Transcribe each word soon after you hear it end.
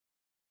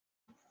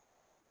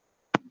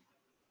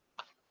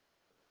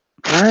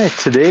All right,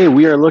 today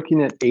we are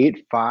looking at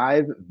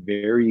 8-5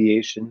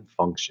 variation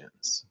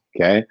functions,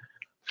 okay?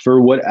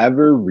 For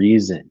whatever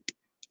reason,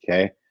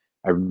 okay?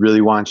 I really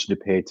want you to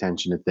pay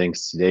attention to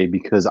things today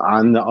because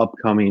on the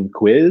upcoming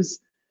quiz,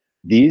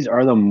 these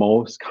are the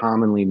most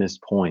commonly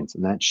missed points,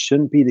 and that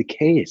shouldn't be the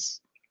case,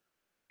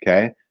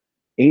 okay?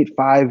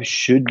 8-5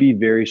 should be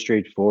very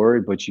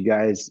straightforward, but you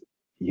guys,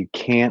 you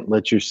can't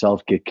let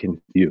yourself get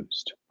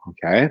confused,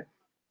 okay?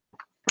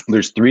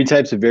 There's three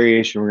types of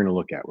variation we're going to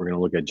look at. We're going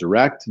to look at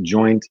direct,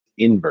 joint,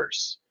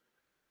 inverse.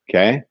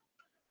 Okay.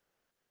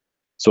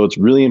 So it's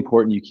really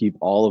important you keep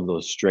all of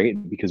those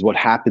straight because what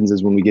happens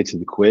is when we get to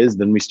the quiz,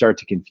 then we start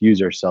to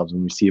confuse ourselves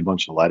when we see a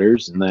bunch of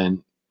letters, and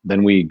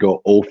then we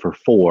go 0 for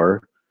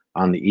 4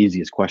 on the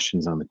easiest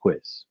questions on the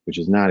quiz, which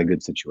is not a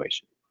good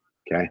situation.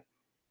 Okay.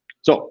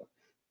 So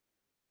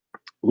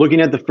looking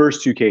at the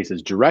first two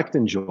cases, direct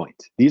and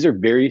joint, these are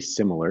very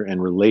similar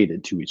and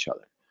related to each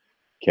other.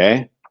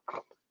 Okay.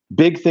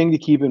 Big thing to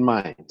keep in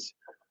mind,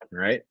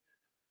 right?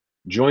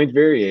 Joint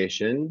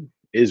variation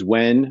is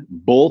when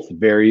both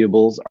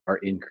variables are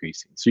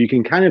increasing. So you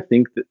can kind of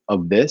think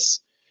of this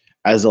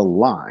as a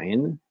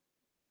line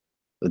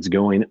that's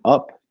going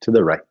up to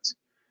the right,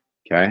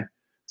 okay?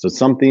 So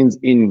something's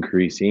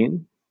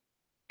increasing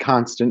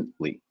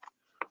constantly,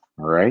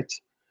 all right?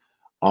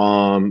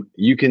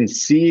 You can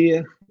see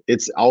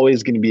it's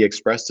always going to be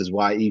expressed as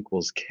y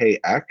equals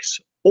kx,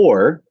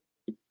 or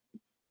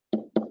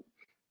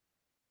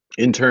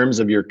in terms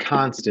of your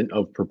constant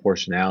of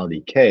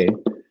proportionality k,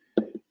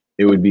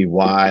 it would be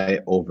y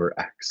over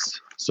x.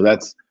 So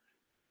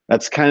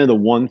that's kind of the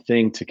one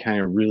thing to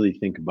kind of really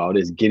think about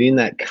is getting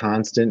that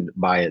constant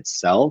by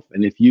itself.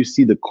 And if you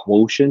see the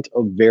quotient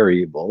of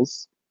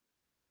variables,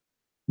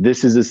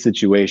 this is a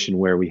situation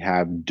where we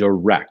have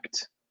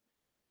direct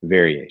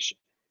variation,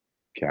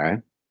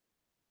 okay?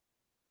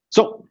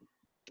 So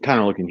kind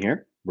of looking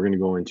here, we're going to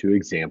go into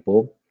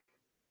example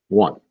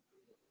 1.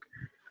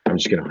 I'm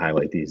just going to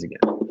highlight these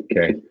again,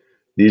 okay?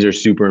 These are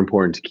super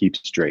important to keep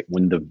straight.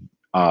 When the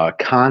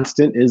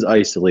constant is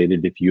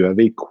isolated, if you have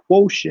a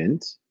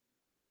quotient,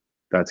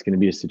 that's going to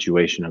be a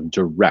situation of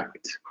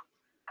direct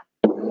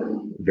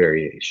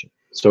variation.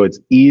 So it's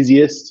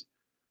easiest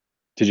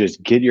to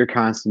just get your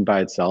constant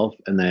by itself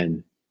and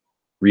then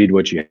read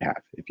what you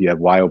have. If you have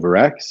y over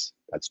x,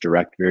 that's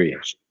direct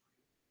variation,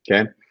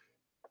 okay?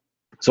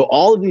 So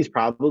all of these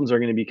problems are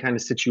going to be kind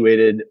of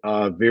situated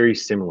very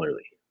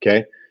similarly,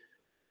 okay?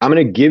 I'm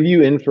going to give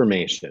you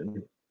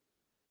information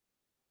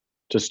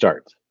to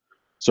start.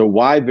 So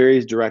y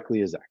varies directly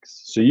as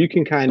x. So you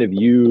can kind of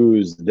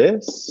use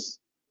this,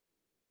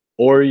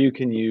 or you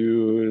can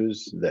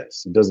use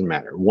this. It doesn't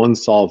matter. One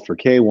solved for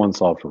k, one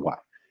solved for y.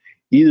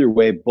 Either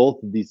way,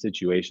 both of these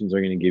situations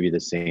are going to give you the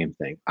same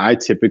thing. I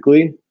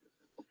typically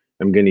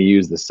am going to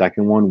use the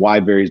second one, y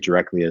varies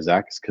directly as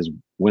x, because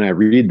when I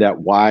read that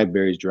y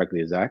varies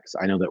directly as x,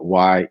 I know that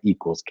y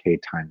equals k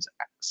times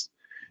x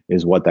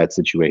is what that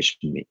situation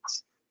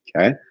means,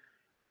 okay?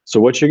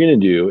 So what you're going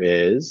to do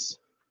is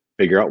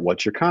figure out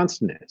what your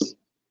constant is.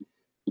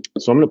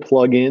 So I'm going to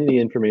plug in the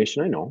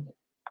information I know.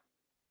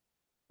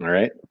 All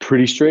right,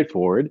 pretty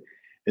straightforward.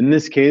 In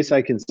this case,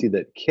 I can see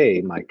that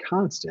k, my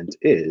constant,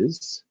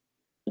 is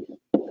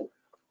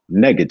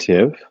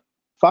 -5.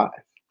 All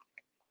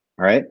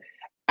right,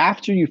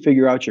 after you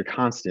figure out your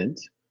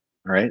constant,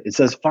 all right, it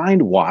says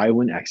find y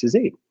when x is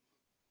 8.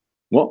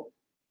 Well,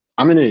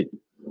 I'm going to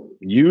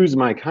use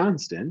my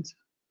constant,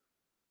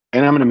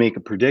 and I'm going to make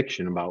a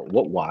prediction about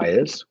what y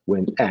is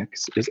when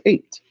x is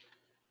 8.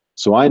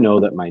 So I know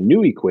that my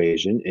new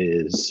equation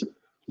is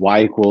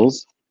y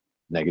equals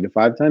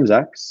 -5 times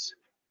x,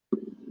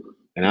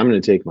 and I'm going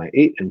to take my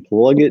 8 and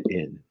plug it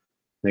in.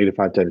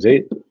 -5 times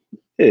 8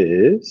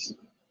 is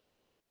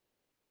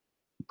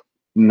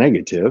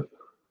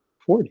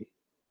 -40.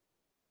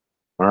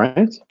 All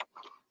right.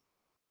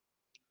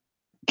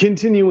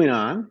 Continuing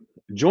on,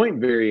 joint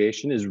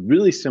variation is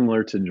really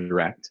similar to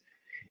direct.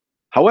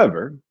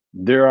 However,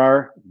 there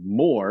are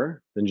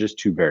more than just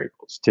 2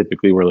 variables.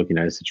 Typically, we're looking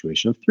at a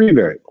situation of 3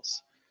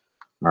 variables.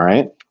 All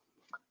right.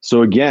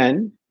 So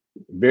again,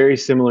 very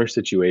similar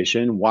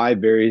situation. Y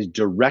varies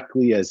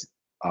directly as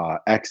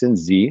x and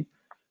z.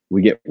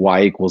 We get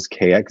y equals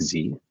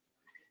kxz.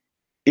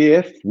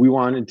 If we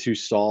wanted to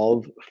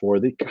solve for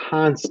the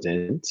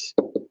constant,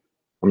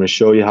 I'm going to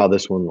show you how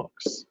this one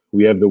looks.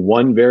 We have the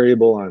one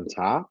variable on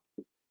top,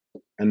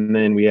 and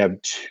then we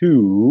have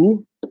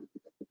 2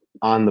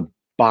 on the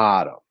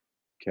bottom,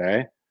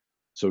 okay?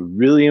 So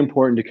really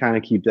important to kind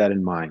of keep that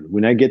in mind.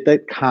 When I get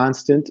that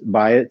constant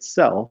by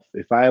itself,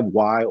 if I have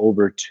y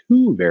over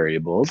 2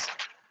 variables,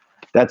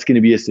 that's going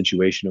to be a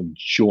situation of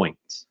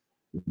joint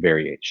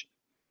variation,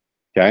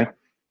 okay?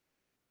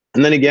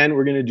 And then again,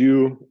 we're going to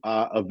do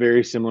a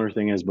very similar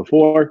thing as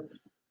before.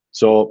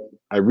 So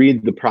I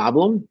read the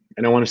problem,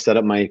 and I want to set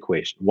up my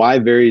equation. Y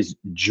varies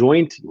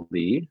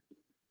jointly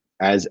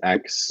as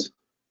x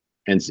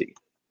and z.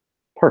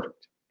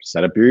 Perfect.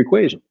 Set up your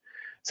equation.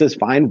 It says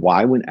find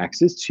y when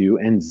x is 2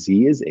 and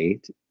z is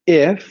 8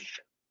 if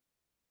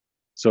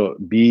So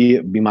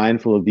be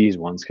mindful of these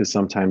ones because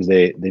sometimes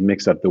they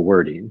mix up the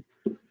wording.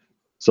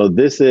 So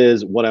this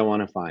is what I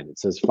want to find. It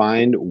says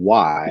find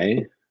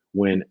y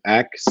when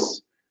x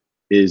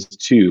is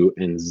 2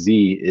 and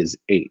z is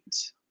 8.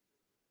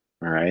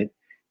 All right.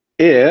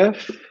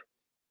 If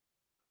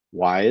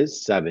y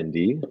is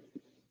 70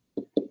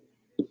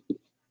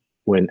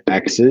 when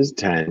x is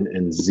 10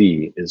 and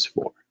z is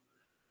 4.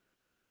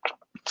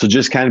 So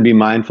just kind of be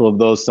mindful of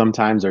those.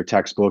 Sometimes our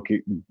textbook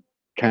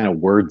kind of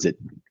words it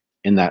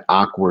in that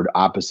awkward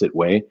opposite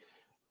way.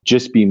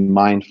 Just be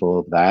mindful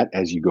of that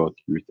as you go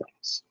through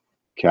things.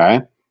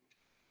 Okay.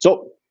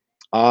 So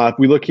if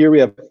we look here, we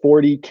have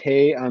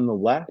 40K on the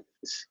left.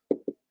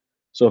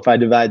 So if I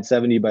divide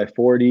 70 by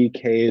 40,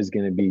 K is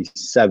going to be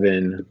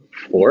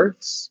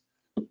 7/4.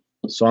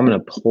 So I'm going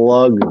to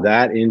plug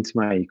that into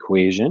my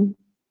equation.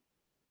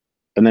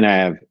 And then I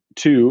have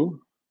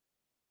 2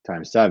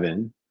 times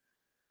 7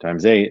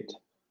 times 8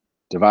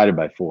 divided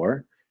by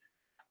 4.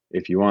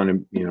 If you want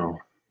to,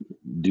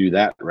 do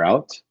that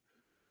route,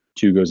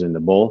 2 goes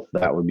into both.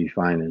 That would be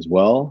fine as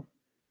well.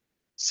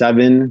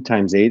 7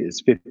 times 8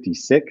 is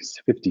 56.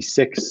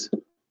 56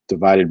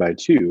 divided by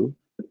 2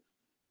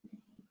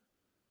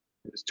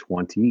 is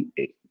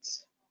 28.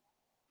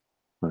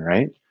 All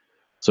right.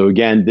 So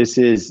again, this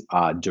is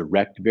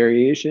direct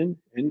variation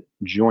and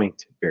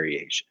joint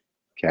variation.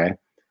 Okay.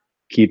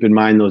 Keep in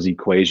mind those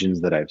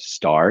equations that I've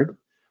starred.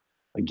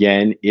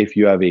 Again, if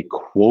you have a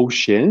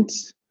quotient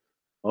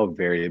of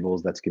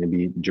variables, that's going to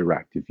be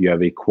direct. If you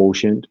have a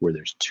quotient where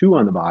there's 2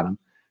 on the bottom,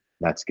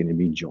 that's going to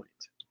be joint.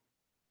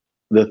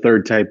 The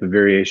third type of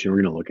variation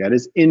we're going to look at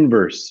is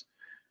inverse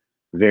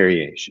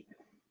variation.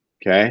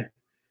 Okay.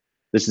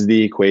 This is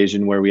the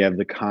equation where we have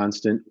the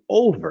constant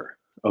over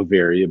a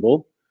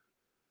variable,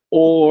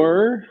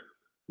 or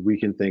we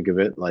can think of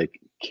it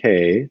like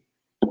K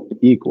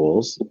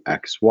equals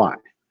XY.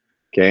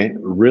 Okay,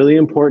 really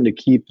important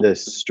to keep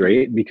this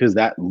straight because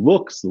that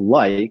looks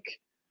like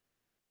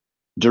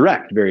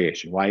direct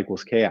variation, Y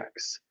equals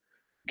KX.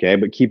 Okay,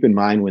 but keep in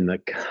mind when the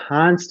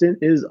constant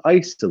is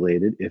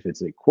isolated, if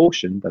it's a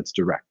quotient, that's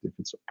direct. If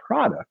it's a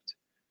product,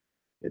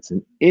 it's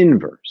an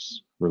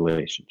inverse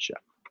relationship.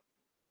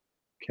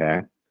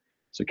 Okay,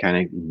 so kind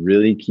of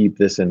really keep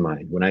this in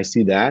mind. When I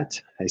see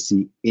that, I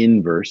see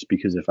inverse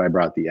because if I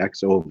brought the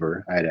X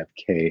over, I'd have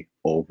K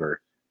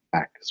over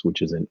X,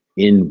 which is an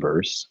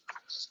inverse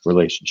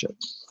relationship.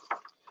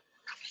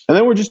 And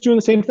then we're just doing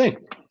the same thing.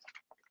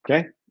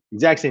 Okay,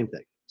 exact same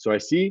thing. So I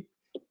see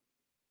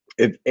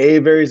if A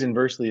varies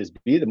inversely as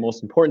B, the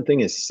most important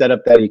thing is set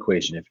up that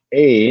equation. If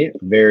A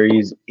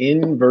varies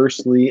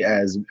inversely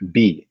as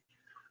B,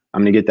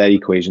 I'm going to get that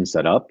equation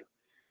set up.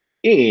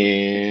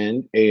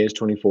 And A is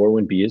 24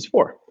 when B is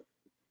 4.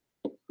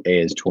 A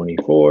is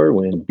 24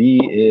 when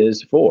B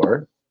is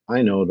 4.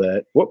 I know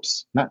that,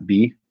 whoops, not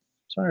B,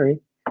 sorry.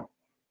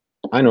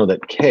 I know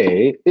that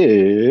K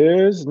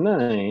is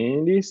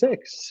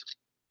 96.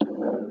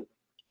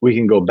 We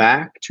can go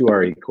back to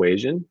our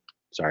equation.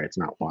 Sorry, it's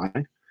not Y.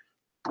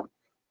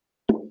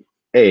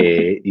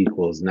 A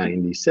equals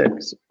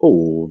 96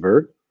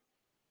 over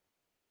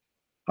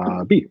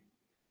B.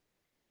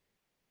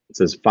 It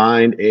says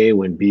find A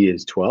when B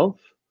is 12.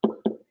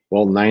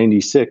 Well,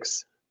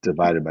 96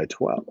 divided by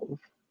 12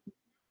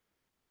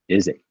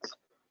 is 8.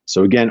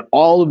 So again,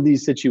 all of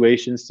these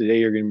situations today,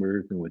 you're going to be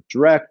working with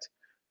direct,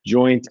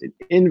 joint, and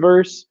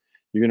inverse.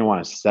 You're going to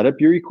want to set up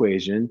your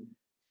equation,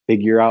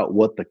 figure out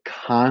what the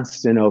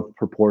constant of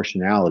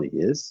proportionality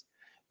is.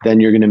 Then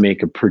you're going to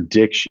make a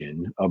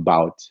prediction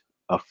about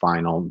a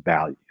final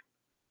value.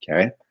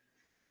 Okay.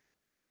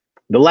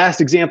 The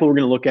last example we're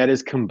going to look at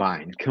is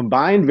combined.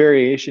 Combined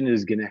variation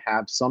is going to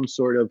have some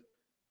sort of,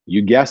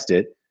 you guessed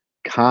it,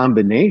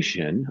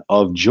 combination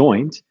of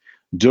joint,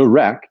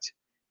 direct,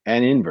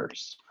 and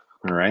inverse.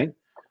 All right.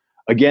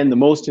 Again, the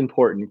most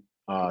important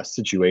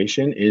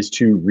situation is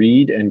to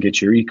read and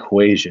get your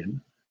equation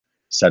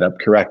set up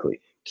correctly.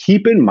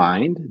 Keep in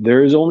mind,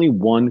 there is only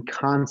one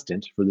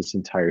constant for this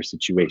entire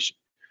situation.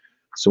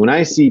 So when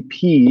I see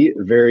P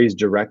varies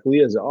directly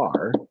as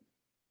R,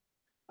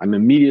 I'm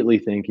immediately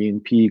thinking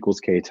P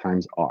equals K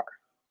times R,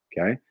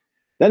 okay?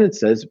 Then it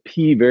says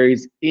P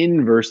varies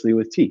inversely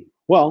with T.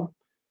 Well,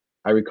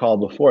 I recall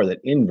before that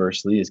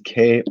inversely is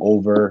K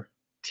over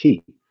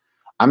T.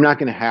 I'm not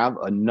gonna have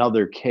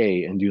another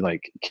K and do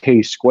like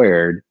K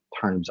squared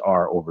times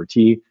R over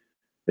T.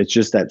 It's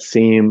just that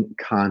same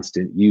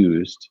constant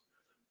used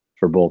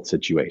for both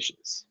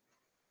situations,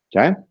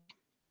 okay?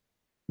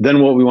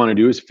 Then what we wanna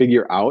do is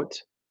figure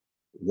out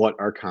what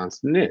our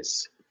constant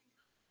is.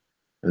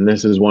 And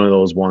this is one of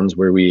those ones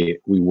where we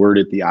word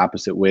it the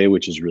opposite way,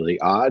 which is really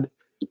odd.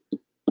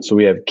 So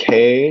we have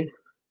K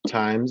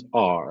times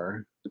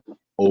R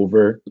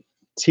over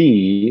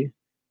T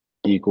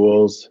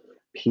equals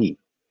P.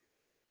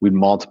 We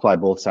multiply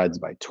both sides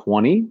by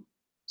 20.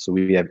 So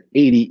we have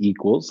 80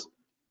 equals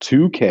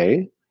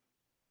 2K.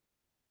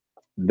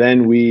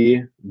 Then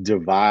we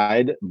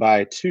divide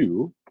by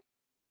 2.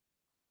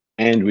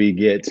 And we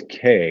get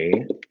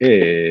K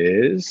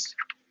is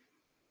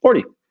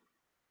 40.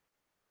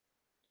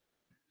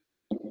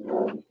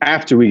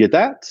 After we get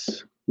that,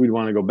 we'd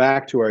want to go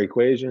back to our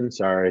equation.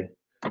 Sorry,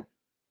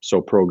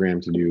 so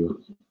programmed to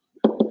do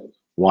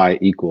y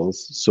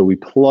equals. So we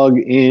plug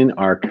in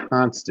our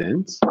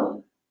constant,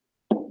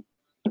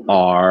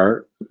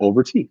 r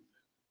over t.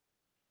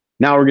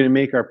 Now we're going to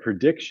make our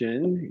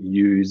prediction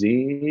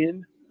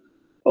using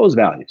those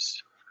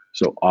values.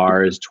 So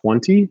r is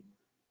 20,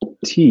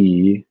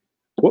 t,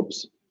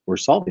 whoops, we're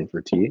solving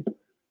for t,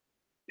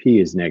 p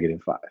is -5.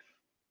 All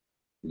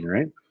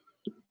right.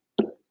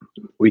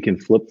 We can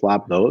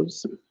flip-flop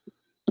those.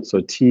 So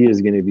t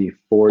is going to be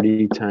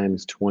 40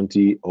 times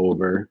 20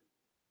 over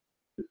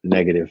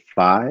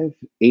 -5.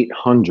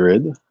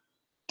 800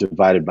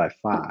 divided by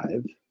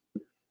 5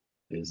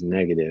 is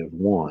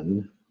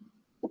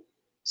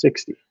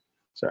 -160.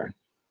 Sorry.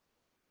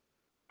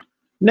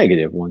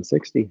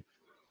 -160.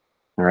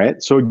 All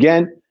right. So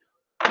again,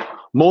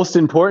 most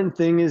important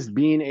thing is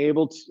being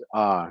able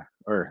to,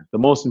 or the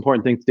most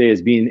important thing today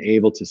is being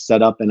able to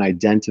set up and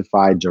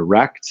identify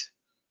direct,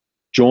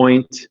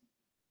 joint,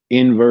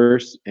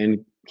 inverse,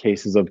 and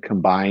cases of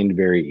combined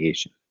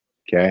variation.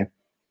 Okay.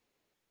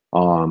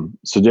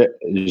 So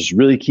just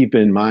really keep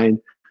in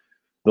mind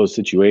those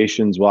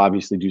situations. We'll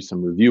obviously do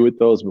some review with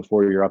those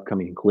before your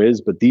upcoming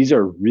quiz, but these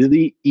are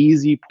really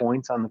easy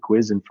points on the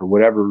quiz. And for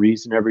whatever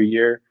reason, every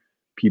year,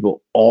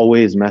 people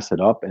always mess it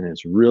up and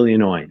it's really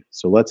annoying.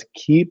 So let's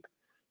keep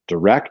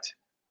direct,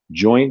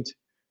 joint,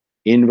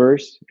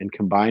 inverse, and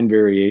combined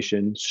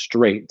variation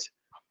straight,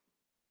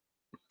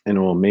 and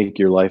it will make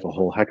your life a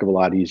whole heck of a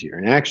lot easier.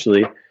 And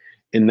actually,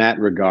 in that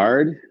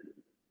regard,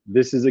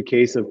 this is a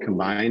case of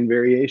combined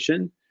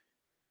variation.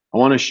 I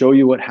want to show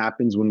you what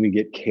happens when we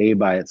get k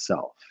by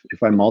itself.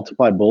 If I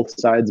multiply both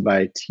sides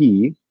by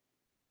t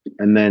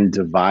and then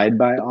divide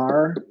by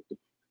r,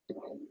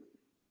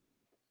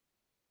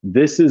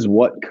 this is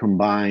what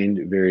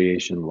combined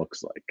variation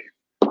looks like.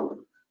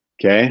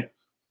 Okay?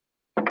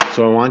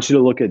 So I want you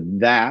to look at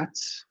that,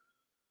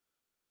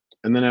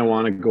 and then I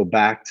want to go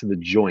back to the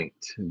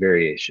joint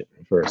variation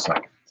for a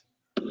second.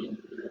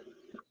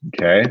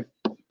 Okay?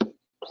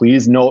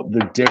 Please note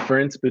the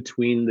difference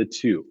between the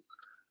two.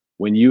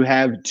 When you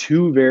have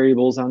two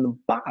variables on the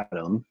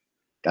bottom,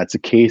 that's a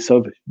case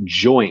of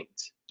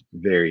joint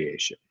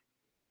variation.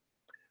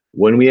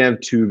 When we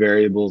have two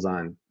variables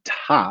on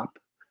top,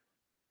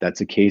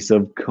 that's a case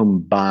of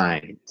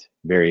combined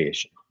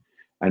variation.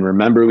 And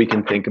remember, we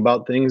can think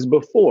about things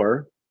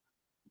before.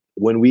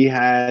 When we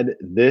had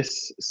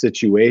this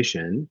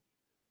situation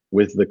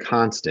with the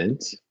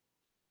constant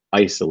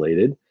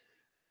isolated,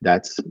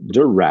 that's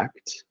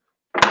direct.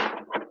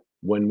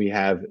 When we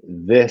have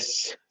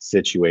this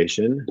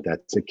situation,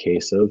 that's a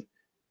case of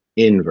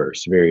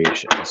inverse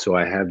variation. So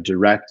I have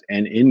direct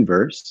and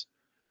inverse.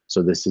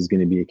 So this is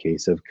going to be a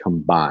case of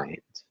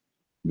combined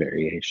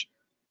variation.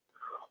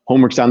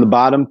 Homework's on the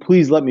bottom.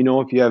 Please let me know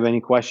if you have any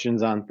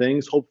questions on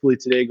things. Hopefully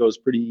today goes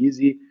pretty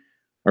easy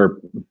or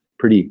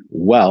pretty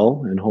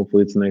well, and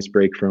hopefully it's a nice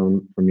break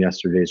from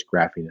yesterday's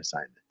graphing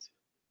assignment.